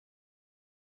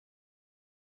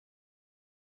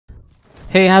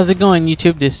Hey, how's it going,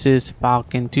 YouTube? This is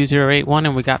Falcon2081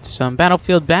 and we got some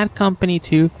Battlefield Bad Company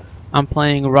 2. I'm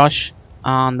playing Rush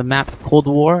on the map Cold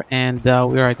War, and we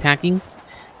are attacking.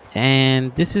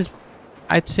 And this is,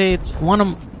 I'd say it's one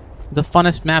of the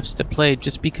funnest maps to play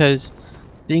just because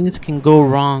things can go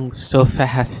wrong so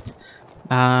fast.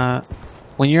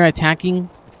 When you're attacking,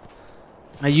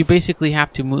 you basically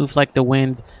have to move like the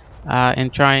wind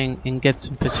and try and get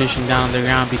some position down on the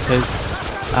ground, because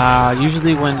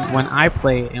usually when I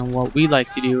play, and what we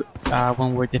like to do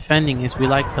when we're defending, is we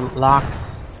like to lock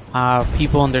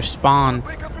people in their spawn,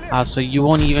 so you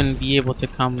won't even be able to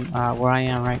come where I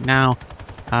am right now,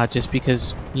 just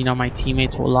because, you know, my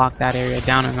teammates will lock that area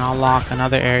down and I'll lock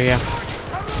another area.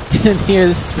 And here,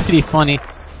 this is pretty funny.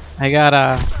 I got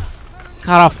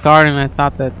caught off guard, and I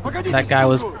thought that that guy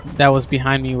that was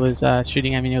behind me was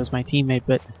shooting at me. It was my teammate,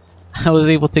 but I was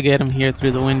able to get him here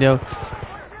through the window.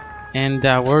 And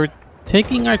we're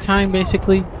taking our time,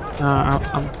 basically.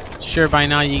 I'm sure by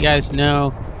now you guys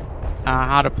know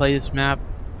how to play this map,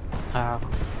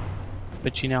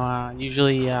 but you know,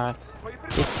 usually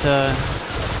it's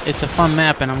a fun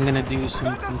map, and I'm gonna do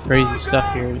some crazy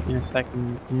stuff here in a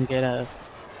second. And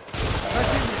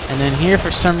then here, for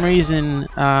some reason,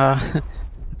 I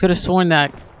could have sworn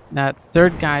that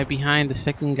third guy behind the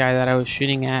second guy that I was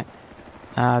shooting at,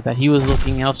 that he was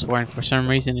looking elsewhere, and for some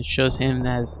reason it shows him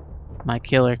as my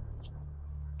killer.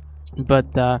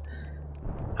 But I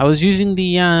was using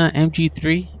the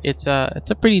MG3. It's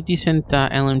a pretty decent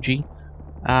LMG.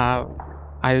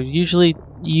 I usually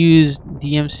use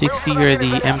the M60 or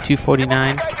the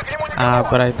M249,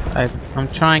 but I'm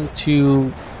trying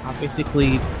to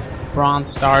basically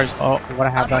bronze stars what I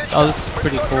have left. Oh, this is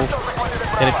pretty cool.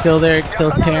 Get a kill there,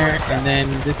 and then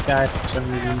this guy for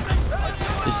some reason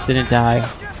just didn't die.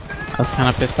 I was kind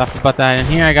of pissed off about that, and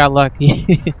here I got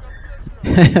lucky.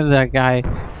 That guy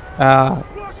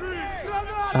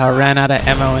ran out of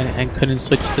ammo and couldn't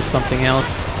switch to something else,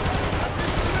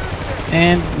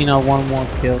 and you know, one more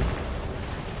kill.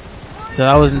 So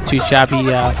that wasn't too shabby.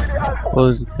 What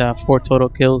was it, 4 total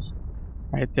kills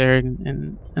right there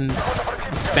in a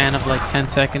span of like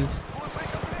 10 seconds.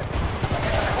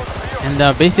 And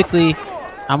basically,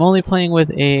 I'm only playing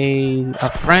with a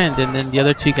friend, and then the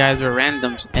other 2 guys were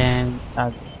randoms, and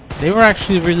they were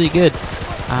actually really good.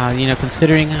 You know,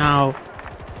 considering how,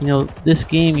 you know, this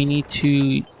game you need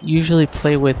to usually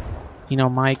play with, you know,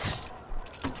 mics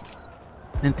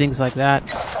and things like that,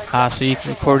 so you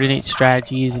can coordinate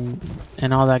strategies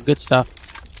and all that good stuff.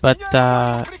 But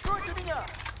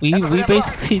we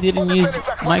basically didn't use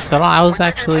mics at all. I was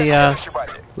actually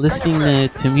listening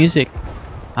to music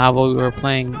while we were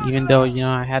playing, even though, you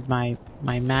know, I had my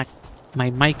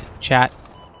mic chat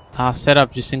set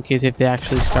up just in case if they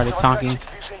actually started talking.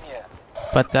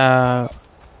 But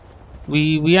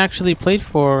we actually played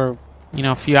for, you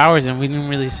know, a few hours, and we didn't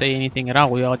really say anything at all.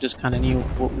 We all just kind of knew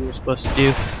what we were supposed to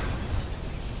do.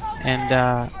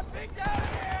 And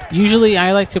usually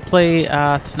I like to play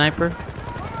sniper,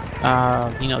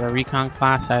 you know, the recon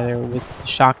class, either with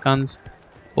shotguns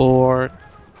or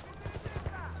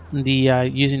the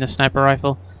using the sniper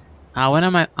rifle. When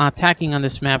I'm attacking on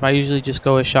this map, I usually just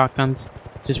go with shotguns,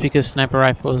 just because sniper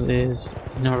rifles is,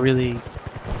 you know, really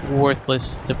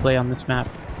worthless to play on this map.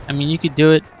 I mean, you could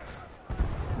do it,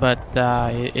 but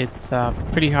it's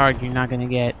pretty hard. You're not gonna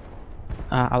get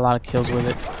a lot of kills with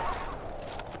it.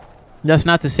 That's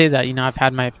not to say that, you know, I've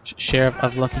had my share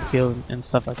of lucky kills and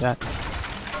stuff like that.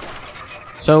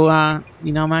 So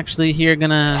you know, I'm actually here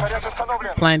gonna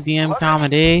plant DM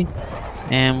Comet A,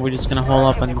 and we're just gonna hole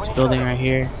up on this building right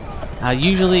here.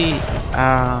 Usually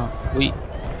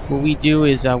what we do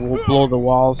is we'll blow the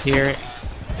walls here.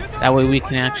 That way we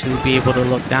can actually be able to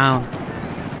look down.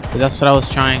 But that's what I was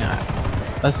trying.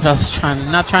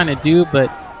 Not trying to do, but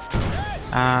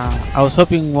I was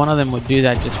hoping one of them would do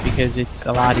that, just because it's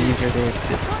a lot easier to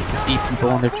see people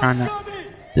when they're trying to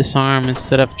disarm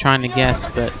instead of trying to guess.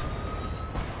 But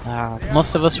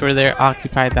most of us were there,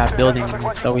 occupied that building,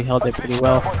 and so we held it pretty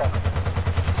well.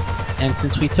 And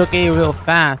since we took A real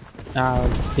fast,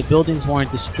 the buildings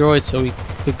weren't destroyed, so we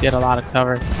could get a lot of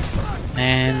cover.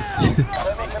 And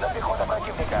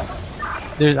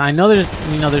I know there's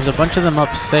a bunch of them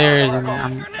upstairs, and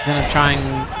I'm gonna try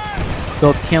and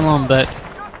go kill them, but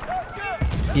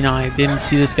you know, I didn't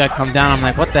see this guy come down. I'm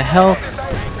like, what the hell?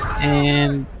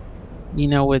 And you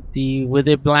know, with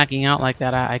it blacking out like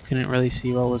that, I couldn't really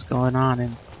see what was going on,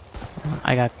 and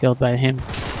I got killed by him.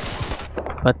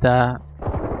 But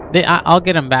I'll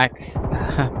get him back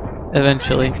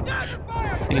eventually,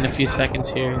 in a few seconds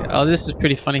here. Oh, this is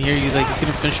pretty funny here. You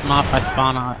couldn't finish him off. I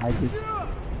spawn.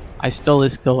 I stole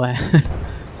his kill.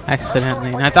 I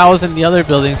accidentally. And I thought I was in the other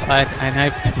building, so I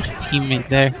knifed my teammate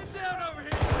there.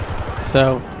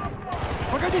 So,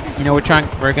 you know,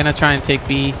 we're gonna try and take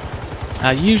B.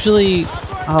 Usually,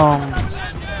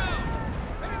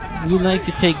 we like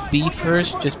to take B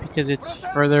first, just because it's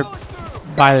further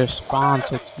by their spawn,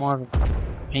 so it's more of a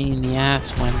pain in the ass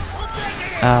when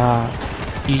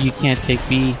you can't take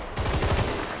B.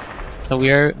 So we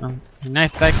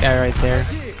knifed that guy right there.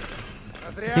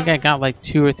 I think I got like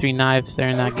 2 or 3 knives there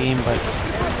in that game,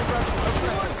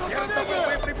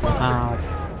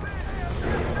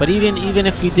 but even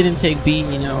if we didn't take B,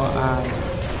 you know,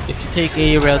 if you take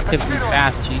A relatively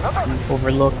fast, you can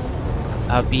overlook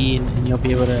B and you'll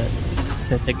be able to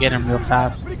get him real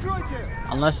fast.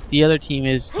 Unless the other team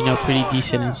is, you know, pretty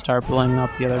decent and start blowing up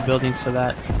the other buildings, so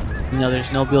that, you know, there's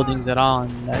no buildings at all,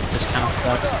 and that just kind of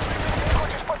sucks.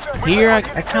 Here, I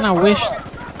kind of wish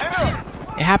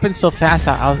it happened so fast.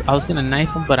 I was gonna knife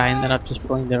him, but I ended up just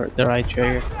pulling the right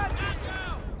trigger.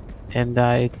 And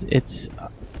it's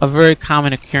a very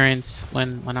common occurrence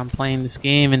when I'm playing this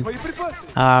game, and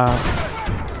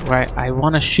where I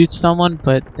want to shoot someone,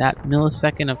 but that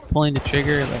millisecond of pulling the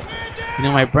trigger, like, you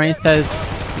know, my brain says,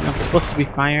 you know, I'm supposed to be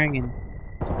firing. And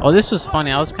oh, this was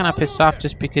funny. I was kind of pissed off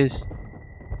just because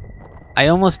I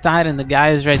almost died, and the guy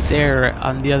is right there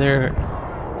on the other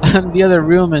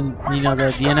room, and you know,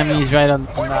 the enemy is right on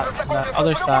that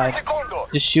other side,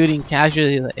 just shooting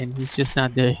casually, and he's just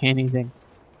not doing anything.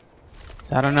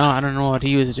 So I don't know what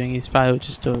he was doing. He's probably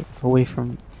just away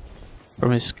from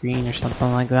his screen or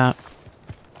something like that.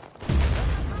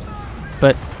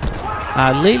 But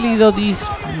lately, though, these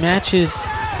matches,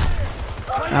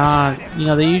 you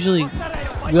know, they usually,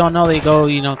 we all know they go,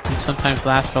 you know, can sometimes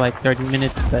last for like 30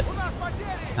 minutes, but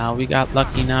we got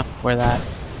lucky enough where that,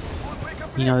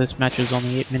 you know, this match was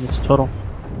only 8 minutes total.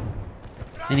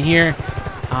 And here,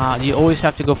 you always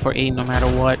have to go for A no matter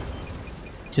what,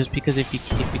 just because if you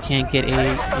can't get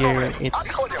A here,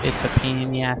 it's a pain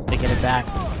in the ass to get it back.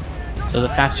 So the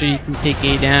faster you can take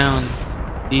A down,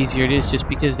 the easier it is, just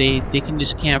because they can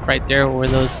just camp right there where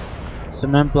those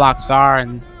cement blocks are,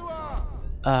 and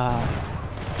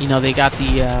you know, they got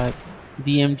the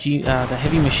DMG, the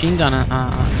heavy machine gun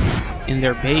in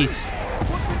their base.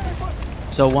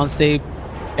 So once they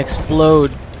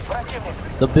explode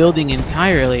the building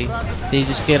entirely, they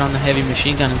just get on the heavy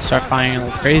machine gun and start firing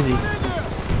like crazy.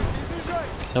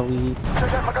 So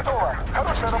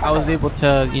I was able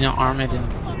to, you know, arm it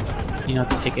and, you know,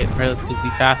 take it relatively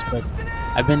fast. But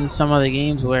I've been in some other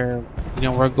games where, you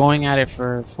know, we're going at it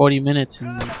for 40 minutes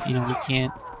and, you know, we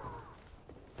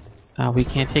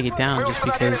can't take it down just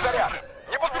because,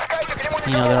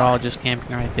 you know, they're all just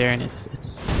camping right there, and it's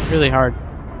really hard.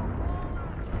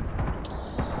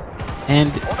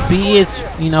 And B is,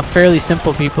 you know, fairly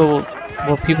simple.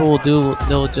 What people will do,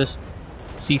 they'll just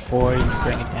C4 and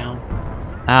bring it down.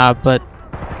 But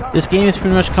this game is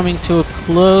pretty much coming to a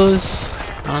close.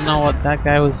 I don't know what that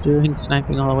guy was doing,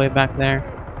 sniping all the way back there.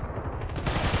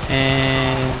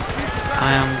 And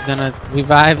I'm gonna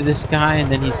revive this guy,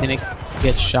 and then he's gonna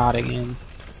get shot again.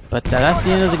 But that's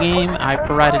the end of the game. I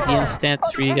provided the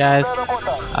instats for you guys.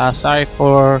 Sorry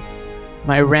for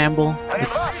my ramble.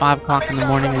 It's 5 o'clock in the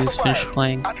morning. We just finished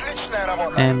playing.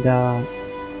 And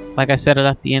like I said, I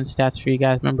left the instats for you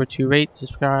guys. Remember to rate,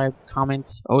 subscribe, comment.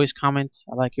 Always comment.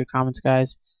 I like your comments,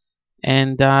 guys.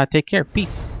 And take care.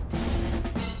 Peace.